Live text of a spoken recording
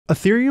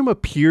Ethereum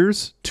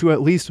appears to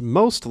at least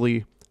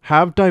mostly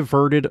have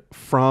diverted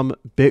from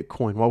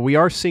Bitcoin. While we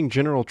are seeing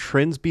general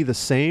trends be the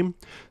same,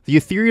 the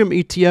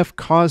Ethereum ETF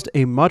caused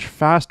a much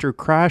faster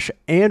crash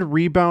and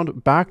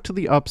rebound back to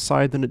the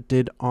upside than it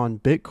did on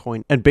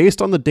Bitcoin. And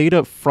based on the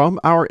data from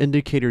our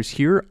indicators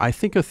here, I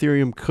think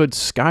Ethereum could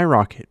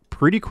skyrocket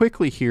pretty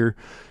quickly here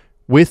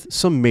with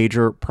some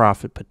major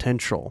profit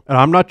potential. And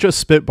I'm not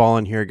just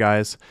spitballing here,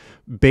 guys.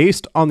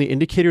 Based on the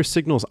indicator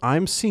signals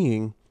I'm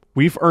seeing,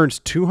 we've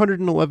earned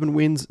 211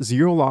 wins,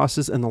 0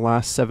 losses in the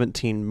last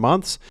 17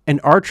 months, and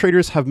our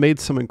traders have made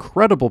some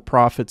incredible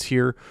profits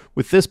here,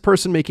 with this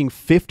person making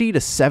 50 to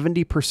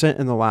 70%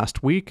 in the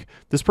last week.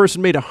 This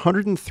person made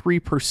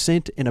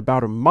 103% in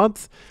about a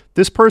month.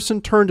 This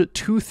person turned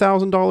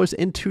 $2,000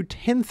 into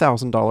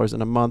 $10,000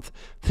 in a month.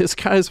 This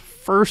guy's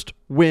first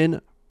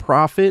win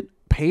profit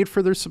paid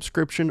for their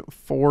subscription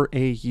for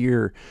a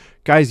year.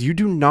 Guys, you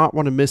do not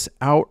want to miss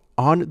out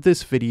on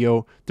this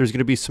video. There's going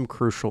to be some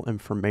crucial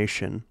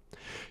information.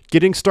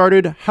 Getting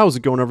started, how's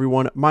it going,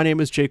 everyone? My name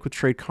is Jake with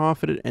Trade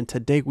Confident, and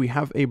today we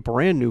have a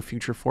brand new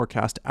future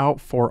forecast out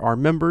for our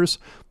members,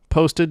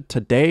 posted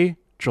today,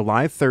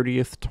 July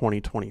 30th,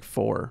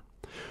 2024.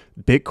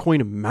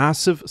 Bitcoin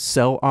massive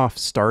sell-off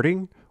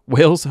starting.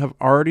 Whales have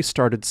already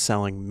started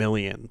selling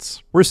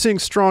millions. We're seeing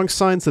strong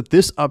signs that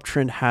this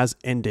uptrend has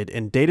ended,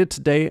 and data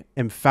today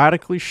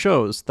emphatically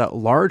shows that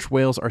large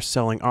whales are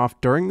selling off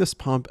during this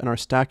pump and are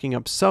stacking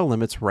up sell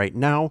limits right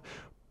now,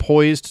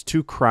 poised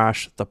to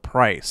crash the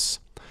price.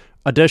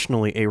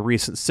 Additionally, a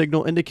recent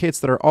signal indicates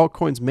that our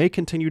altcoins may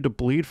continue to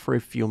bleed for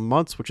a few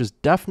months, which is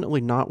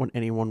definitely not what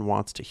anyone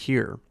wants to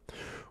hear.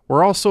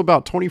 We're also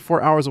about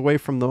 24 hours away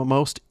from the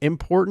most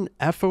important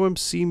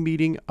FOMC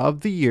meeting of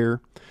the year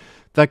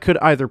that could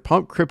either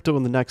pump crypto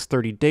in the next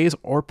 30 days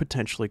or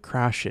potentially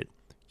crash it.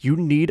 You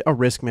need a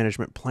risk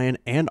management plan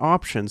and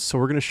options, so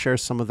we're going to share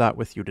some of that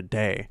with you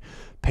today.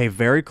 Pay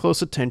very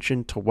close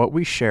attention to what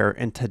we share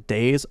in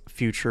today's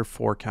future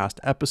forecast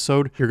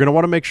episode. You're going to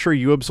want to make sure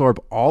you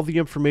absorb all the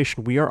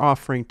information we are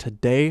offering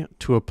today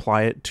to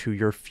apply it to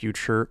your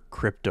future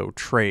crypto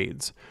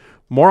trades.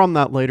 More on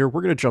that later.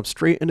 We're going to jump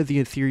straight into the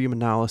Ethereum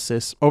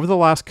analysis. Over the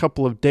last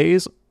couple of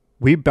days,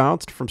 we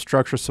bounced from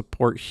structure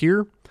support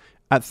here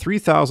at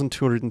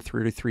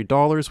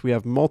 $3,233. We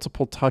have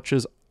multiple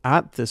touches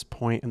at this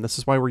point, and this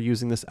is why we're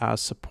using this as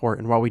support.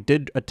 And while we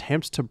did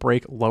attempts to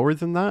break lower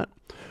than that,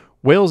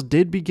 whales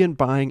did begin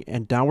buying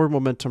and downward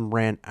momentum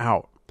ran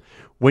out.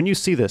 When you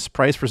see this,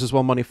 price versus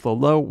whale money flow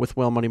low, with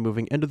whale money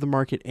moving into the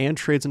market and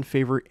trades in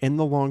favor in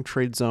the long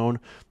trade zone,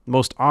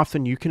 most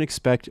often you can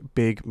expect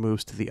big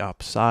moves to the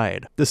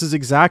upside. This is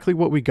exactly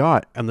what we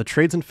got, and the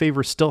trades in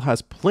favor still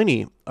has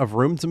plenty of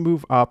room to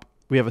move up.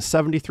 We have a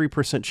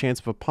 73% chance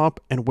of a pump,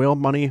 and whale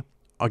money,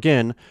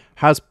 again,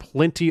 has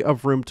plenty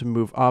of room to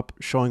move up,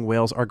 showing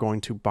whales are going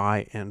to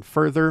buy in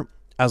further.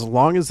 As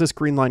long as this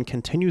green line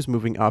continues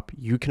moving up,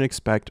 you can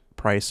expect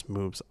price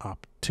moves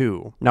up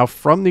too. Now,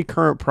 from the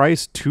current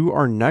price to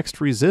our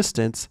next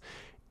resistance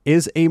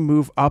is a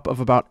move up of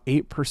about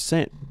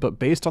 8%, but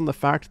based on the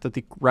fact that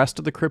the rest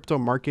of the crypto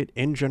market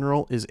in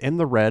general is in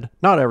the red,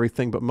 not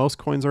everything, but most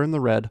coins are in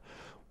the red,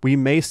 we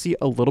may see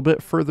a little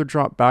bit further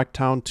drop back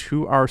down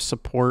to our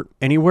support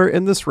anywhere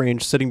in this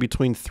range, sitting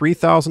between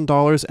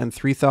 $3,000 and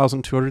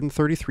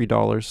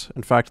 $3,233.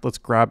 In fact, let's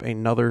grab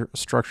another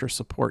structure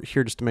support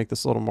here just to make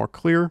this a little more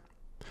clear.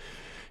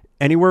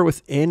 Anywhere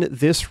within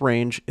this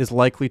range is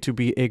likely to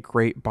be a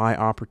great buy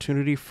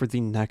opportunity for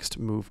the next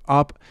move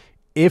up,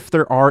 if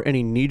there are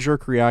any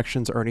knee-jerk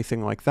reactions or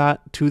anything like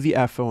that to the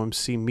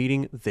FOMC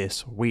meeting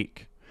this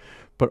week.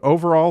 But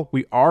overall,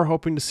 we are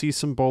hoping to see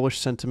some bullish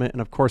sentiment.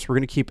 And of course, we're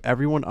going to keep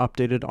everyone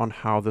updated on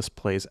how this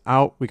plays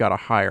out. We got a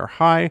higher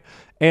high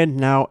and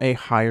now a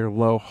higher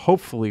low.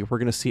 Hopefully, we're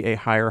going to see a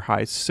higher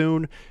high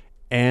soon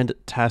and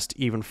test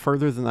even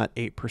further than that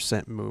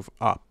 8% move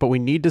up. But we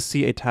need to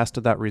see a test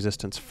of that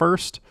resistance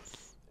first.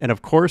 And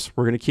of course,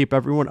 we're going to keep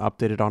everyone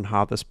updated on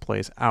how this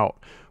plays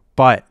out.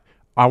 But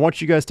I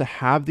want you guys to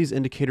have these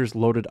indicators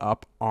loaded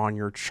up on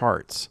your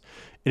charts.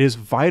 It is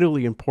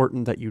vitally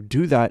important that you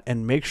do that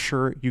and make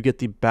sure you get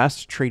the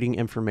best trading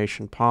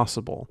information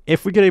possible.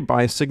 If we get a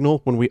buy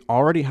signal when we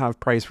already have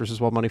price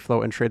versus whale money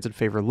flow and trades in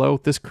favor low,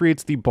 this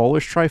creates the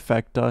bullish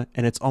trifecta,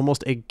 and it's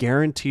almost a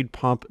guaranteed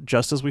pump,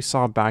 just as we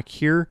saw back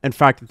here. In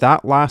fact,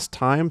 that last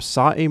time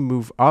saw a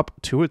move up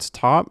to its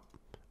top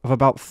of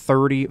about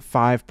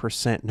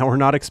 35%. Now, we're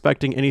not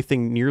expecting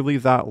anything nearly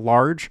that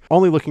large,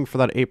 only looking for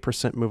that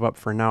 8% move up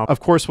for now.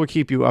 Of course, we'll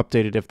keep you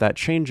updated if that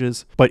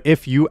changes, but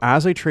if you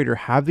as a trader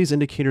have these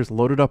indicators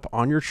loaded up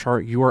on your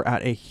chart, you are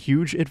at a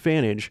huge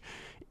advantage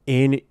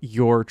in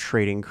your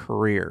trading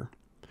career.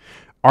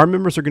 Our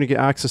members are going to get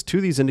access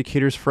to these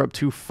indicators for up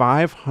to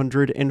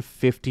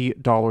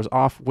 $550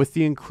 off with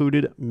the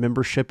included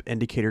membership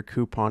indicator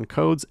coupon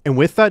codes. And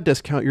with that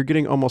discount, you're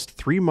getting almost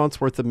 3 months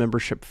worth of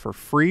membership for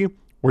free,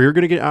 where you're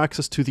going to get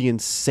access to the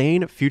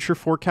insane future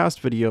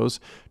forecast videos,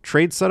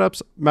 trade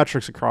setups,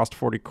 metrics across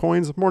 40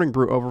 coins, morning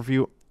brew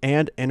overview,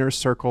 and Inner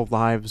Circle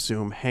live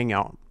Zoom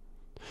hangout.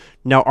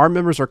 Now, our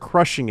members are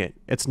crushing it.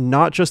 It's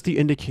not just the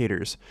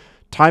indicators.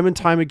 Time and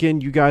time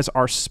again, you guys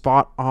are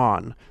spot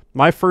on.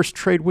 My first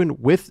trade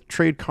win with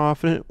Trade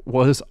Confident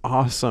was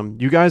awesome.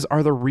 You guys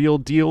are the real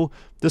deal.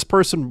 This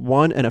person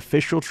won an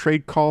official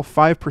trade call,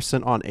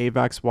 5% on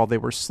AVAX while they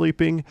were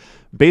sleeping.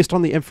 Based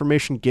on the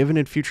information given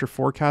in future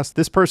forecasts,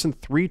 this person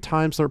 3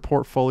 times their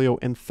portfolio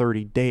in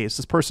 30 days.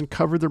 This person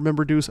covered their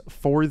member dues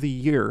for the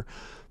year.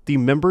 The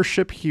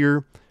membership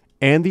here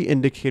and the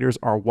indicators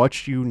are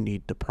what you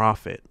need to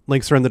profit.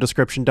 Links are in the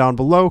description down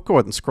below. Go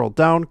ahead and scroll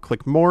down,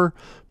 click more.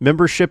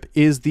 Membership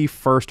is the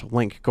first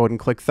link. Go ahead and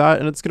click that,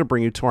 and it's going to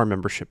bring you to our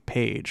membership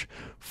page.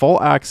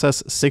 Full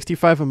access,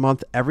 $65 a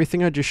month.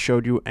 Everything I just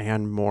showed you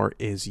and more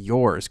is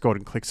yours. Go ahead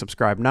and click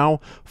subscribe now.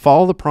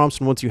 Follow the prompts,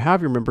 and once you have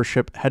your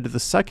membership, head to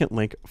the second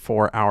link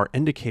for our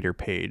indicator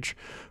page.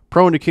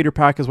 Pro Indicator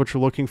Pack is what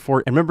you're looking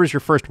for, and members, your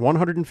first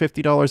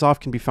 $150 off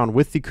can be found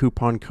with the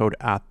coupon code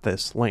at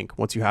this link.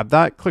 Once you have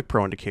that, click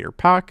Pro Indicator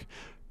Pack,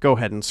 go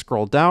ahead and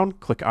scroll down,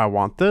 click I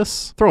want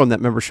this, throw in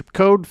that membership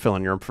code, fill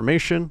in your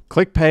information,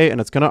 click pay,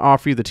 and it's going to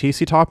offer you the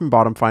TC Top and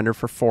Bottom Finder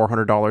for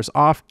 $400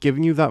 off,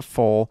 giving you that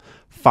full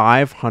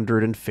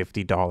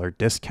 $550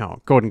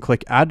 discount. Go ahead and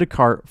click add to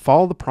cart,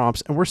 follow the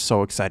prompts, and we're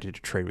so excited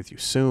to trade with you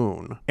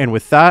soon. And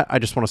with that, I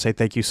just want to say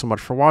thank you so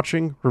much for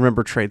watching.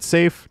 Remember, trade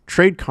safe,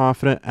 trade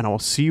confident, and I will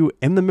see you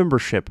in the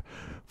membership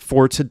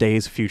for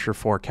today's future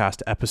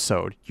forecast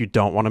episode. You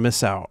don't want to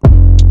miss out.